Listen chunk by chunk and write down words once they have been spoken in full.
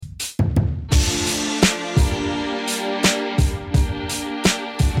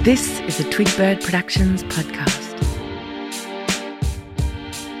This is a Twigbird Productions podcast.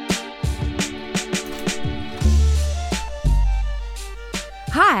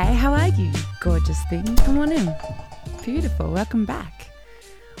 Hi, how are you, gorgeous thing? Come on in. Beautiful. Welcome back.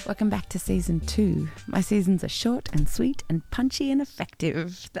 Welcome back to season 2. My seasons are short and sweet and punchy and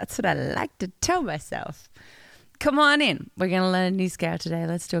effective. That's what I like to tell myself. Come on in. We're going to learn a new scale today.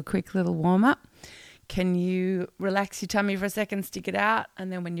 Let's do a quick little warm up. Can you relax your tummy for a second, stick it out,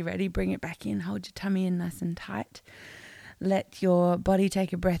 and then when you're ready, bring it back in. Hold your tummy in nice and tight. Let your body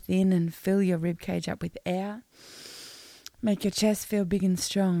take a breath in and fill your ribcage up with air. Make your chest feel big and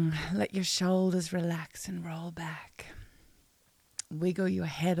strong. Let your shoulders relax and roll back. Wiggle your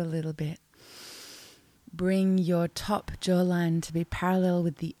head a little bit. Bring your top jawline to be parallel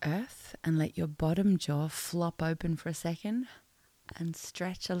with the earth and let your bottom jaw flop open for a second. And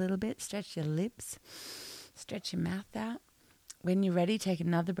stretch a little bit. Stretch your lips. Stretch your mouth out. When you're ready, take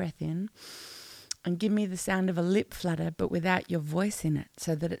another breath in and give me the sound of a lip flutter, but without your voice in it,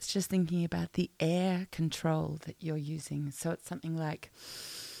 so that it's just thinking about the air control that you're using. So it's something like...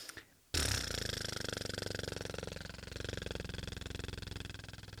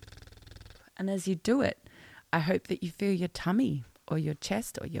 And as you do it, I hope that you feel your tummy or your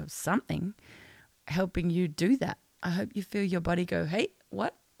chest or your something helping you do that. I hope you feel your body go, hey,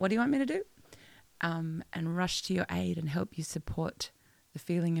 what? What do you want me to do? And rush to your aid and help you support the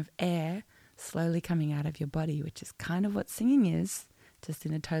feeling of air slowly coming out of your body, which is kind of what singing is, just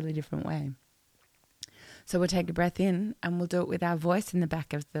in a totally different way. So we'll take a breath in and we'll do it with our voice in the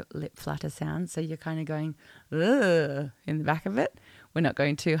back of the lip flutter sound. So you're kind of going, ugh, in the back of it. We're not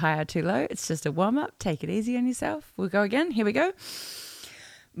going too high or too low. It's just a warm up. Take it easy on yourself. We'll go again. Here we go.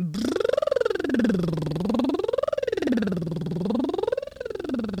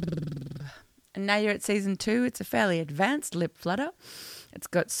 And now you're at season 2. It's a fairly advanced lip flutter. It's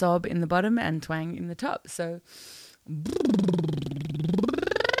got sob in the bottom and twang in the top. So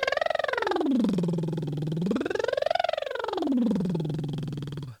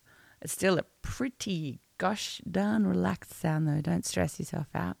it's still a pretty gosh darn relaxed sound though. Don't stress yourself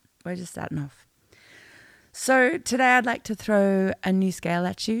out. We're just starting off. So today I'd like to throw a new scale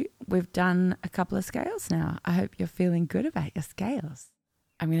at you. We've done a couple of scales now. I hope you're feeling good about your scales.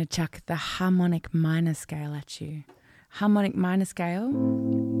 I'm going to chuck the harmonic minor scale at you. Harmonic minor scale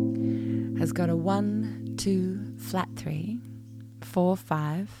has got a 1, 2, flat 3, 4,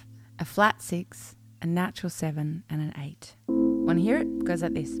 5, a flat 6, a natural 7, and an 8. Want to hear it? It goes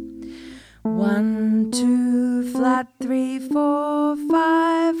like this. 1, 2, flat 3, 4,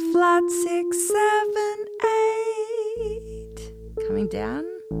 5, flat 6, 7, 8. Coming down.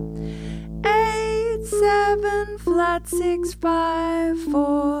 8, 7, flat 6, 5,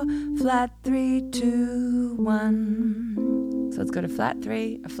 4, flat 3, 2, 1. So it's got a flat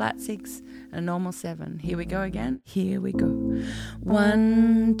 3, a flat 6, and a normal 7. Here we go again. Here we go.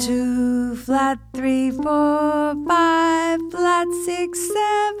 1, 2, flat 3, 4, 5, flat 6,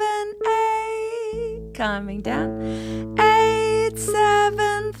 7, 8. Coming down. 8,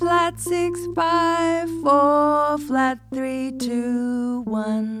 7, flat 6, 5, 4, flat 3, 2,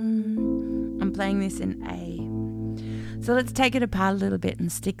 1. I'm playing this in A. So let's take it apart a little bit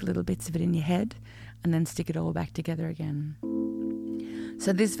and stick little bits of it in your head and then stick it all back together again.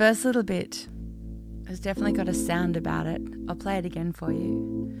 So this first little bit has definitely got a sound about it. I'll play it again for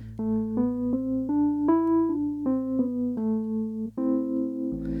you.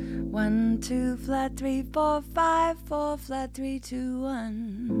 1, 2, flat 3, 4, 5, 4, flat 3, 2,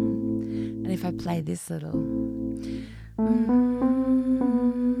 1. And if I play this little...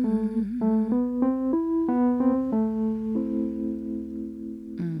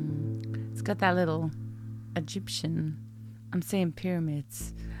 It's got that little Egyptian. I'm seeing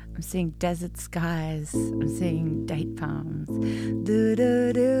pyramids. I'm seeing desert skies. I'm seeing date palms. Do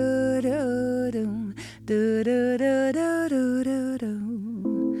do do do do do do do do do do.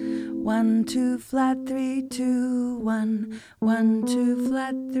 1, 2, flat 3, 2, 1. 1, 2,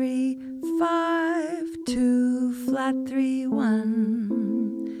 flat 3, 5, 2, flat 3,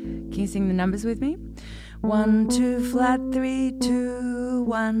 1. Can you sing the numbers with me? 1, 2, flat 3, 2,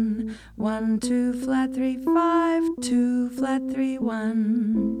 1. 1, 2, flat 3, 5, 2, flat 3,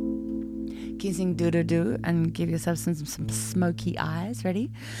 1. Can you sing do do do and give yourself some smoky eyes?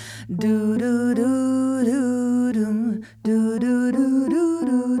 Ready? Do do do do do do do do do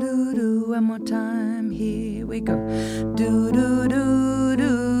do do. One more time. Here we go. Do do do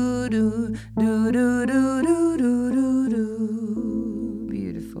do do do do do do do do.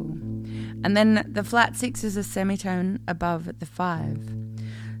 Beautiful. And then the flat 6 is a semitone above the 5.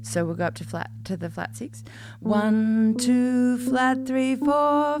 So we'll go up to the flat 6. 1, 2, flat 3,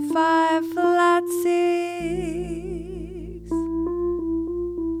 4, 5, flat 6.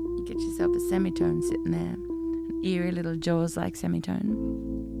 You get yourself a semitone sitting there, an eerie little Jaws-like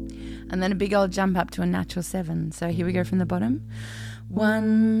semitone, and then a big old jump up to a natural 7. So here we go from the bottom.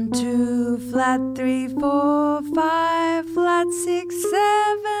 1, 2, flat 3, 4, 5, flat 6,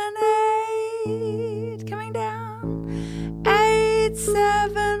 7, 8. Coming down. 8,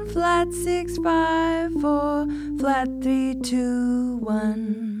 7, flat 6, 5, 4, flat 3, 2,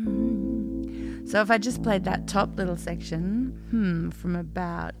 1. So if I just played that top little section, from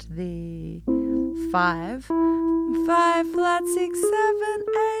about the 5, 5, flat 6, 7,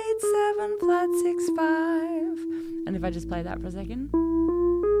 8, 7, flat 6, 5. And if I just play that for a second.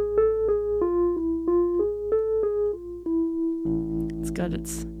 It's got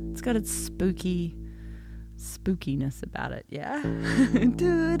its spookiness about it, yeah.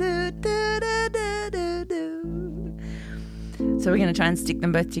 Do, do, do, do, do, do, do. So we're going to try and stick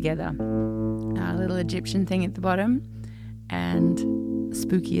them both together. A little Egyptian thing at the bottom and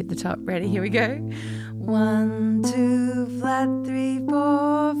spooky at the top. Ready? Here we go. 1, 2, flat 3,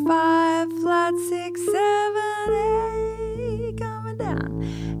 4, 5, flat 6, 7, 8. Coming down.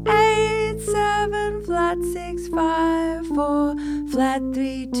 8, 7, flat 6, 5, 4, flat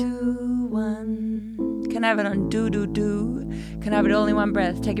 3, 2, 1. Can I have it on do, do, do? Can I have it all in one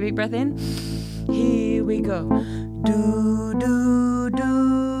breath? Take a big breath in. Here we go. Do, do,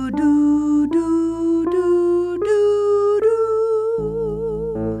 do, do, do, do, do, do.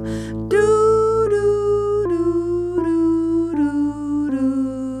 Do, do, do, do, do,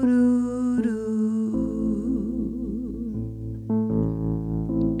 do, do, do.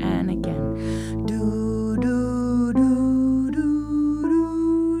 And again. Do, do, do, do, do,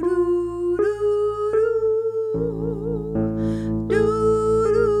 do, do, do.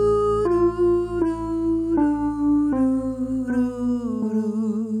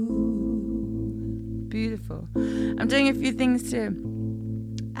 Beautiful. I'm doing a few things to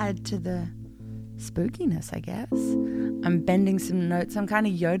add to the spookiness, I guess. I'm bending some notes. I'm kind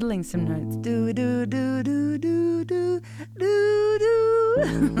of yodeling some notes. Do, do, do, do, do, do, do, do.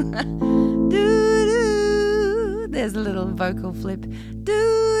 Do, do. There's a little vocal flip. Do,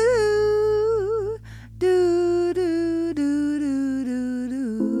 do, do, do, do, do, do,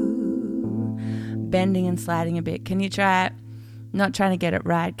 do. Bending and sliding a bit. Can you try it? Not trying to get it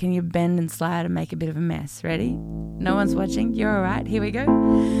right. Can you bend and slide and make a bit of a mess? Ready? No one's watching. You're all right. Here we go.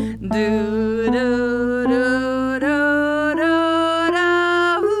 Do, do, do, do, do, do, do.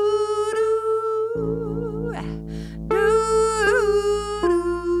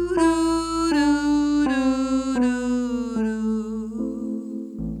 Do, do, do, do.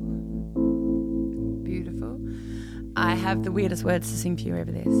 Beautiful. I have the weirdest words to sing for you over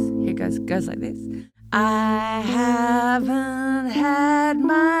this. Here it goes like this. I haven't had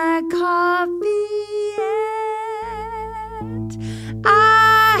my coffee yet.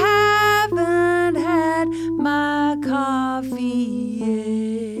 I haven't had my coffee yet.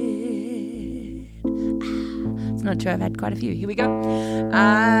 It's not true, I've had quite a few. Here we go.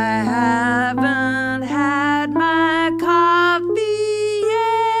 I haven't had my coffee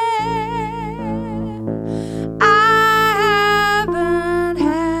yet. I haven't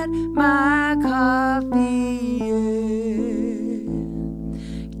had my coffee yet.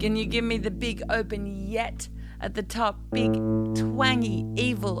 Can you give me the big open yet at the top? Big, twangy,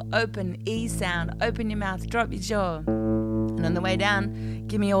 evil, open E sound. Open your mouth, drop your jaw. And on the way down,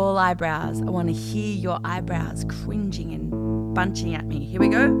 give me all eyebrows. I want to hear your eyebrows cringing and bunching at me. Here we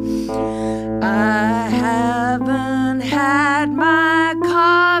go. I haven't had my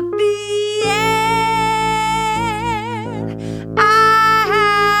coffee yet. I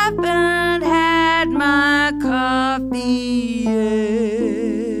haven't had my coffee yet.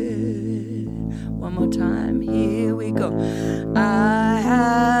 One more time. Here we go. I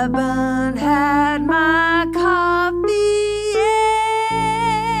haven't had my coffee yet.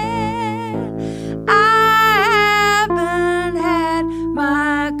 I haven't had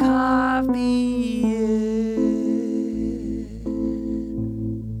my coffee yet.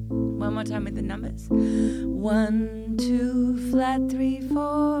 One more time with the numbers. 1, 2, flat 3,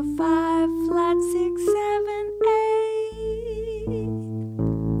 4, 5, flat 6, 7, 8.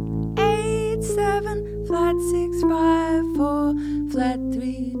 8, 7, flat 6, 5, 4, flat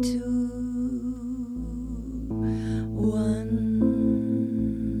 3, 2,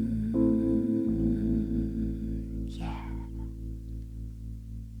 1. Yeah.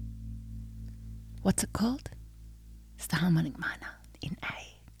 What's it called? It's the harmonic minor in A.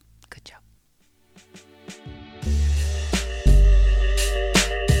 Good job.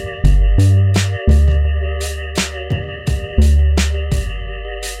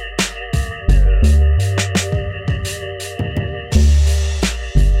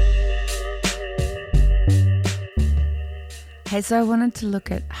 Okay, so I wanted to look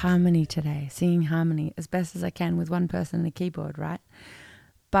at harmony today, singing harmony as best as I can with one person and a keyboard, right?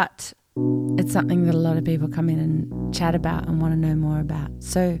 But it's something that a lot of people come in and chat about and want to know more about.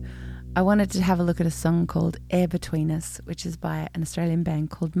 So I wanted to have a look at a song called Air Between Us, which is by an Australian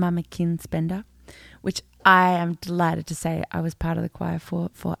band called Mama Kin Spender, which I am delighted to say I was part of the choir for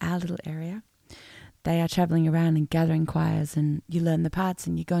our little area. They are travelling around and gathering choirs, and you learn the parts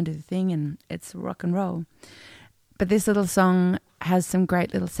and you go and do the thing, and it's rock and roll. But this little song has some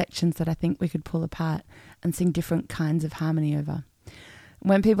great little sections that I think we could pull apart and sing different kinds of harmony over.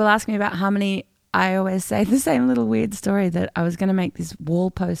 When people ask me about harmony, I always say the same little weird story that I was going to make this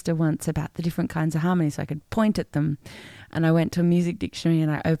wall poster once about the different kinds of harmony so I could point at them. And I went to a music dictionary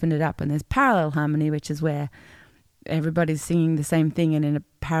and I opened it up, and there's parallel harmony, which is where everybody's singing the same thing and in a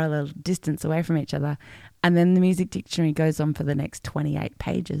parallel distance away from each other. And then the music dictionary goes on for the next 28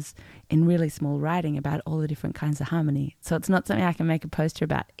 pages in really small writing about all the different kinds of harmony. So it's not something I can make a poster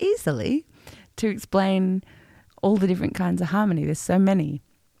about easily to explain all the different kinds of harmony. There's so many.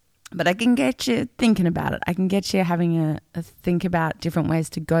 But I can get you thinking about it. I can get you having a think about different ways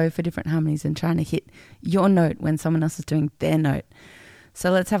to go for different harmonies and trying to hit your note when someone else is doing their note.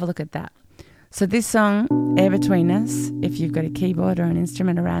 So let's have a look at that. So this song, Air Between Us, if you've got a keyboard or an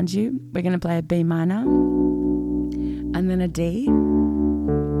instrument around you, we're going to play a B minor, and then a D,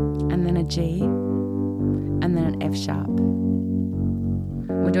 and then a G, and then an F sharp.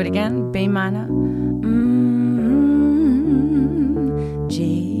 We'll do it again, B minor,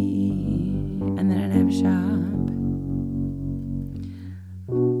 G, and then an F sharp.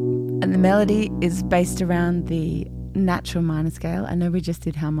 And the melody is based around the natural minor scale. I know we just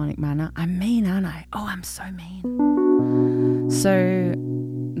did harmonic minor. I'm mean, aren't I? Oh, I'm so mean. So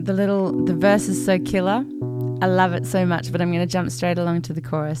the verse is so killer. I love it so much, but I'm going to jump straight along to the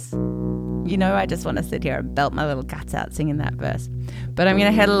chorus. You know, I just want to sit here and belt my little guts out singing that verse. But I'm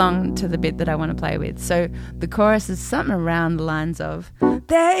going to head along to the bit that I want to play with. So the chorus is something around the lines of,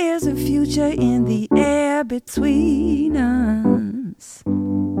 there is a future in the air between us.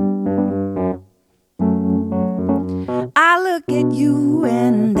 I look at you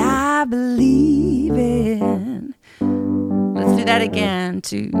and I believe it. Let's do that again.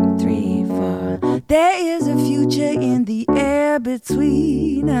 2, 3, 4. There is a future in the air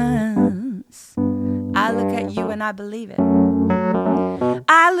between us. I look at you and I believe it.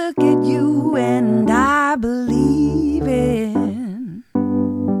 I look at you and I believe it.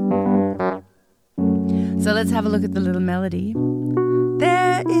 So let's have a look at the little melody.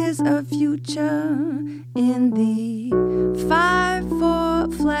 There is a future in the 5,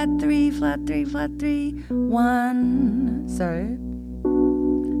 4, flat 3, flat 3, flat 3, 1. So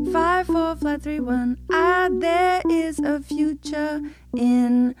 5, 4, flat 3, 1. There is a future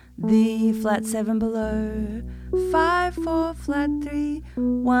in the flat 7 below. 5, 4, flat 3,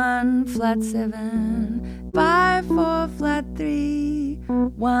 1, flat 7. 5, 4, flat 3,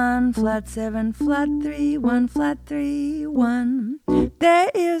 1, flat 7, flat 3, 1, flat 3, 1.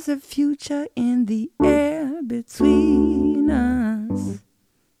 There is a future in the air between us.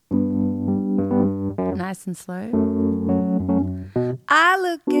 Nice and slow. I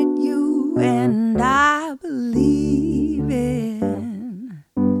look at you and I believe it.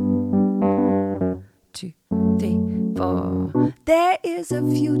 2, 3, 4. There is a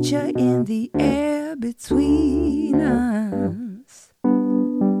future in the air between us.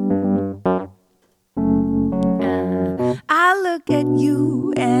 I look at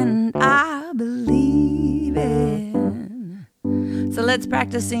you and I believe it. So let's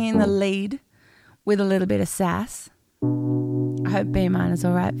practice singing the lead with a little bit of sass. I hope B minor is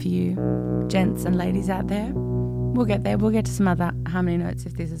all right for you, gents and ladies out there. We'll get there. We'll get to some other harmony notes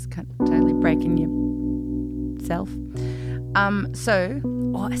if this is totally breaking yourself. I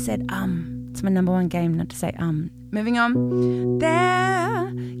said It's my number one game not to say Moving on.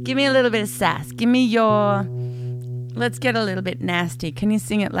 There. Give me a little bit of sass. Give me your... Let's get a little bit nasty. Can you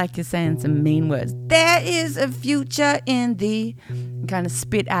sing it like you're saying some mean words? There is a future in the... Kind of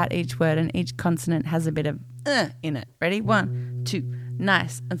spit out each word, and each consonant has a bit of in it. Ready? 1, 2.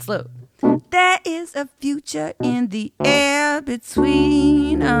 Nice and slow. There is a future in the air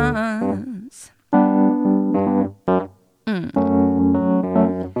between us.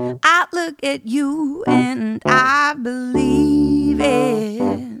 I look at you and I believe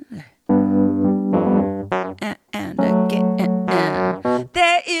it. And again,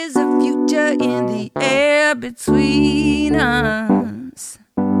 there is a future in the air between us.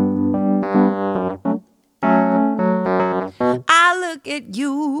 I look at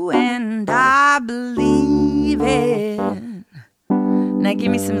you and I believe it. Now now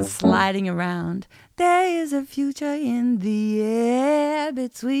give me some sliding around. There is a future in the air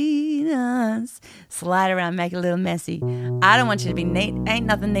between us. Slide around, make it a little messy. I don't want you to be neat. Ain't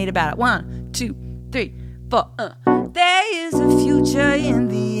nothing neat about it. 1, 2, 3, 4. There is a future in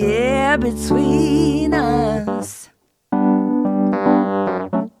the air between us.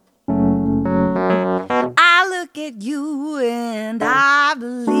 I look at you and I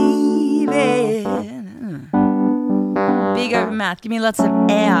believe it. Big open mouth. Give me lots of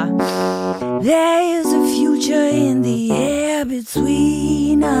air. There is a future in the air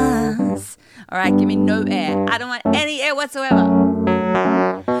between us. All right, give me no air. I don't want any air whatsoever.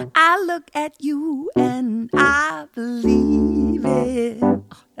 I look at you and I believe it. Oh,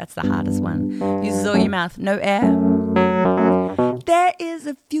 that's the hardest one. Use all your mouth. No air. There is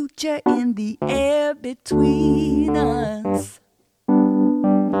a future in the air between us.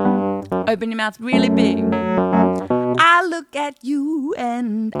 Open your mouth really big. I look at you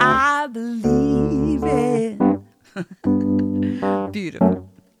and I believe it. Beautiful.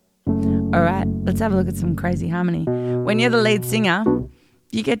 All right, let's have a look at some crazy harmony. When you're the lead singer,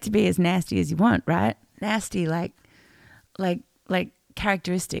 you get to be as nasty as you want, right? Nasty, like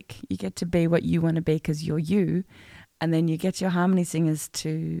characteristic. You get to be what you want to be because you're you, and then you get your harmony singers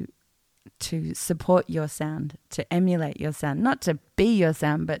to support your sound, to emulate your sound, not to be your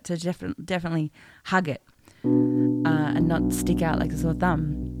sound, but to definitely hug it. And not stick out like a sore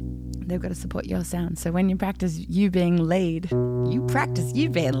thumb. They've got to support your sound. So when you practice you being lead, you practice you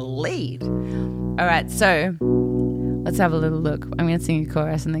being lead. All right, so let's have a little look. I'm going to sing a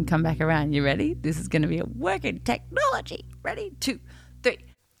chorus and then come back around. You ready? This is going to be a working technology. Ready? 2, 3.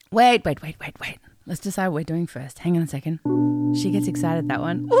 Wait. Let's decide what we're doing first. Hang on a second. She gets excited, that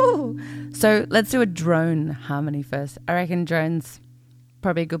one. Ooh. So let's do a drone harmony first. I reckon drones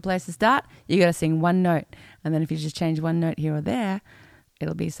probably a good place to start. You got to sing one note, and then if you just change one note here or there,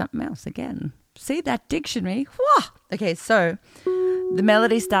 it'll be something else again. See that dictionary? Whoa! Okay, so the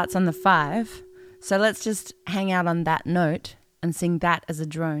melody starts on the 5, so let's just hang out on that note and sing that as a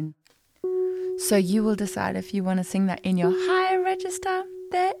drone. So you will decide if you want to sing that in your high register.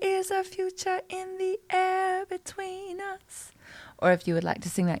 There is a future in the air between us. Or if you would like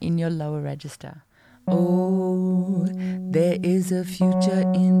to sing that in your lower register. Oh, there is a future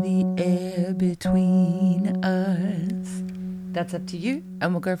in the air between us. That's up to you,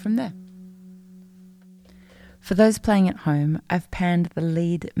 and we'll go from there. For those playing at home, I've panned the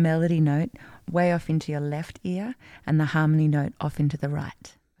lead melody note way off into your left ear and the harmony note off into the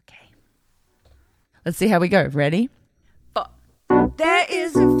right. Okay. Let's see how we go. Ready? 4. There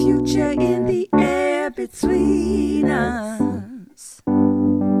is a future in the air between us.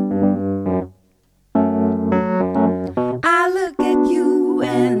 I look at you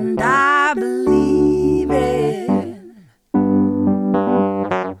and I believe it.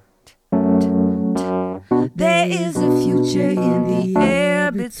 There is a future in the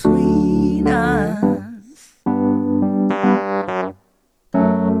air between us.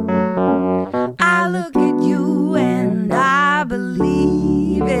 I look at you and I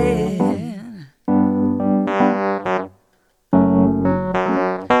believe it.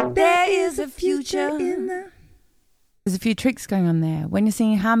 There is a future in the... There's a few tricks going on there. When you're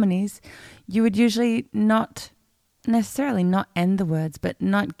singing harmonies, you would usually not necessarily not end the words, but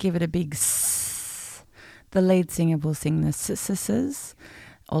not give it a big s. The lead singer will sing the s,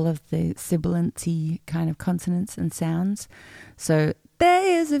 all of the sibilant-y kind of consonants and sounds. So there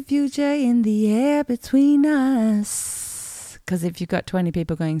is a future in the air between us. Because if you've got 20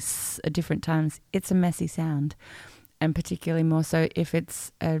 people going s at different times, it's a messy sound. And particularly more so if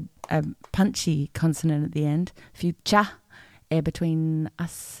it's a punchy consonant at the end. Future, air between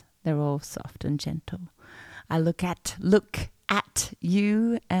us, they're all soft and gentle. I look at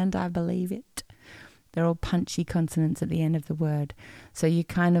you and I believe it. They're all punchy consonants at the end of the word. So you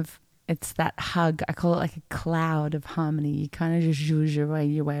kind of, it's that hug. I call it like a cloud of harmony. You kind of just zhuzh your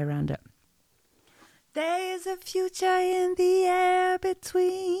way around it. There is a future in the air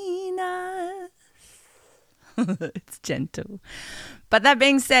between us. It's gentle. But that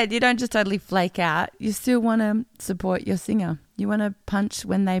being said, you don't just totally flake out. You still want to support your singer. You want to punch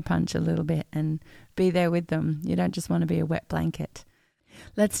when they punch a little bit and be there with them. You don't just want to be a wet blanket.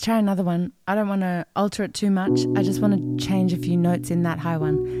 Let's try another one. I don't want to alter it too much. I just want to change a few notes in that high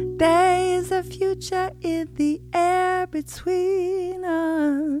one. There is a future in the air between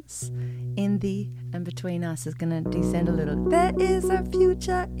us. In the and between us is going to descend a little. There is a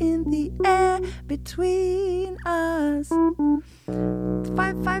future in the air between us.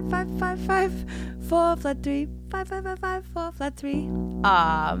 5, 5, 5, 5, 5, 4 flat 3, 5, 5, 5, 5, 4 flat 3.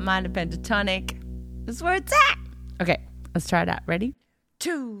 Minor pentatonic. That's where it's at. Okay, let's try it out. Ready?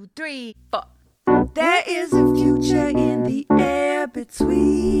 2, 3, 4. There is a future in the air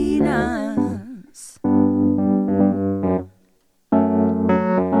between us.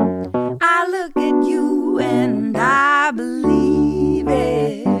 I look at you and I believe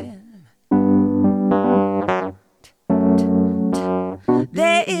it.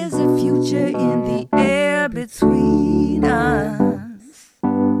 There is a future in the air between us.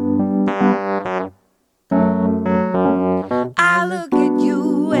 I look at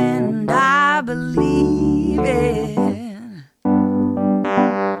you and I believe it.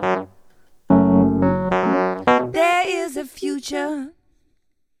 There is a future.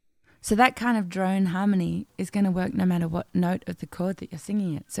 So that kind of drone harmony is going to work no matter what note of the chord that you're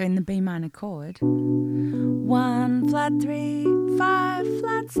singing it. So in the B minor chord, 1 flat 3, 5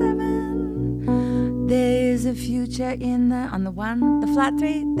 flat 7. There is a future in the, on the 1, the flat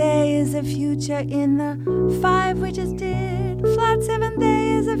 3. There is a future in the 5 we just did. Flat 7,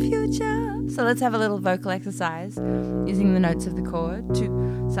 there is a future. So let's have a little vocal exercise using the notes of the chord to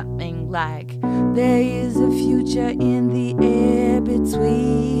something like, there is a future in the air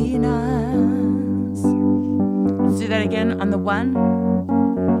between us. Let's do that again on the 1.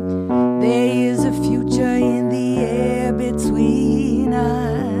 There is a future in the air between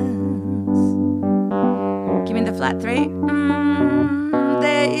us. Give me the flat 3.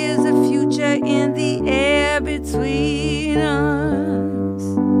 There is a future in the air between us.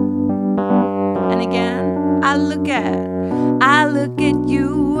 And again, I look at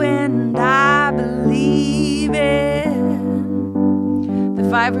you and I believe it. The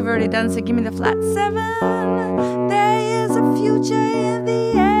 5 we've already done, so give me the flat 7. There is a future in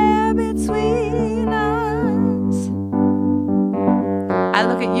the air between us. I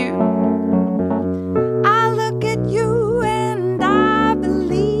look at you. I look at you and I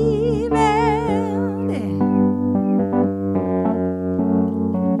believe it.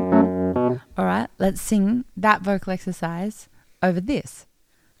 All right, let's sing that vocal exercise over this.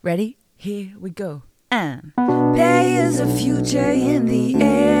 Ready? Here we go. And there is a future in the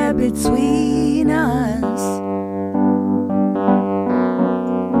air between us.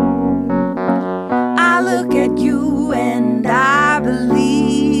 I look at you and I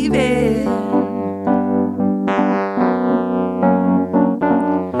believe it.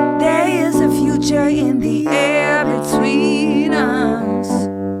 There is a future in the air between us.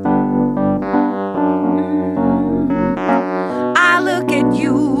 I look at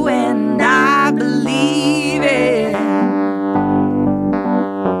you and I believe it.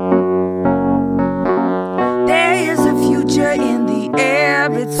 There is a future in the air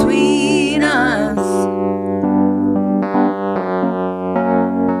between us.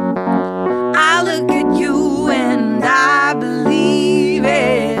 I look at you and I believe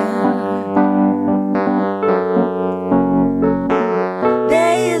it.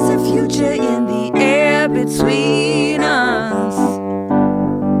 There is a future in the air between us.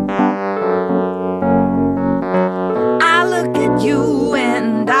 I look at you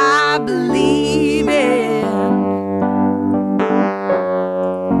and I believe it.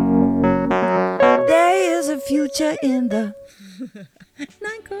 There is a future in the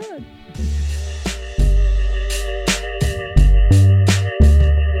not good.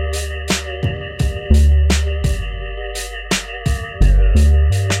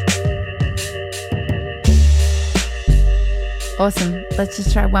 Awesome. Let's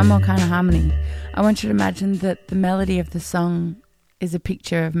just try one more kind of harmony. I want you to imagine that the melody of the song is a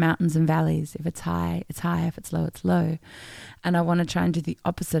picture of mountains and valleys. If it's high, it's high. If it's low, it's low. And I want to try and do the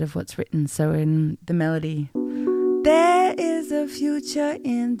opposite of what's written. So in the melody, there is a future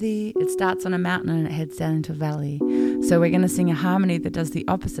in the... It starts on a mountain and it heads down into a valley. So we're going to sing a harmony that does the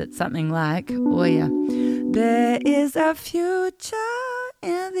opposite, something like, oh yeah, there is a future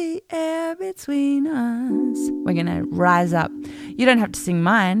in the air between us. We're going to rise up. You don't have to sing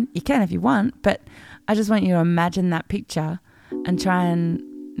mine. You can if you want, but I just want you to imagine that picture and try and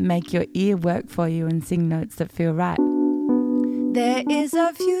make your ear work for you and sing notes that feel right. There is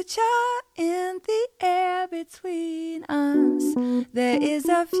a future in the air between us. There is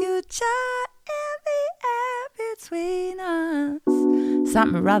a future in the air between us.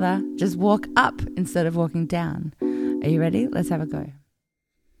 Something or other, just walk up instead of walking down. Are you ready? Let's have a go.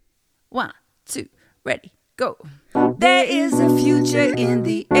 1, 2, ready, go. There is a future in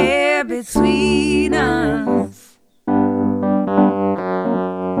the air between us.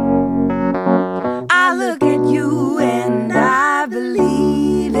 I look at you and I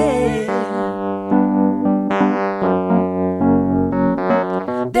believe it.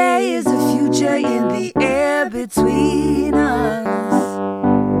 There is a future in the air between us.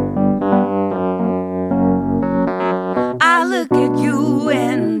 I look at you and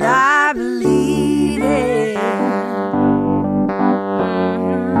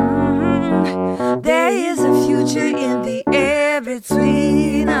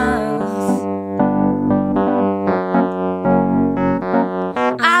between us.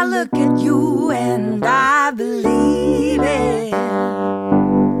 I look at you and I believe it.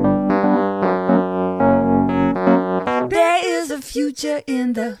 There is a future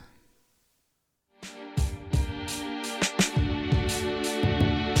in the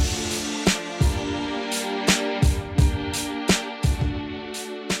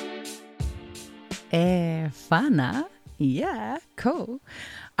Air Fana. Yeah, cool.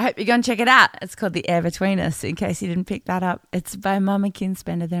 I hope you're going to check it out. It's called The Air Between Us, in case you didn't pick that up. It's by Mama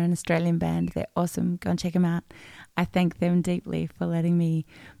Kinspender. They're an Australian band. They're awesome. Go and check them out. I thank them deeply for letting me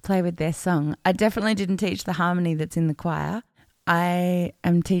play with their song. I definitely didn't teach the harmony that's in the choir. I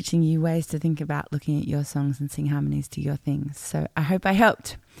am teaching you ways to think about looking at your songs and sing harmonies to your things. So I hope I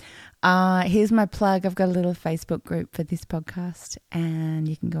helped. Here's my plug. I've got a little Facebook group for this podcast, and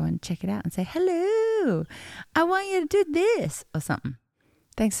you can go and check it out and say, hello, I want you to do this or something.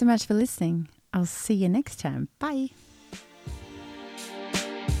 Thanks so much for listening. I'll see you next time. Bye.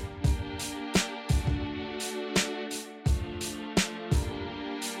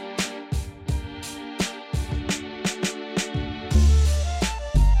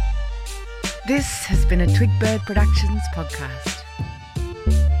 This has been a Twigbird Productions podcast.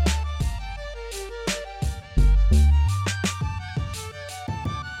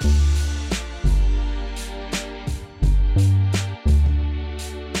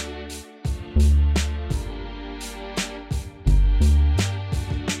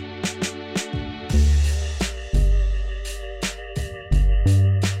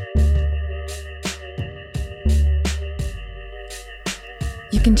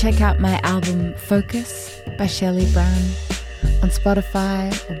 You can check out my album Focus by Shelley Brown on Spotify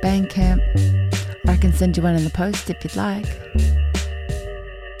or Bandcamp, or I can send you one in the post if you'd like.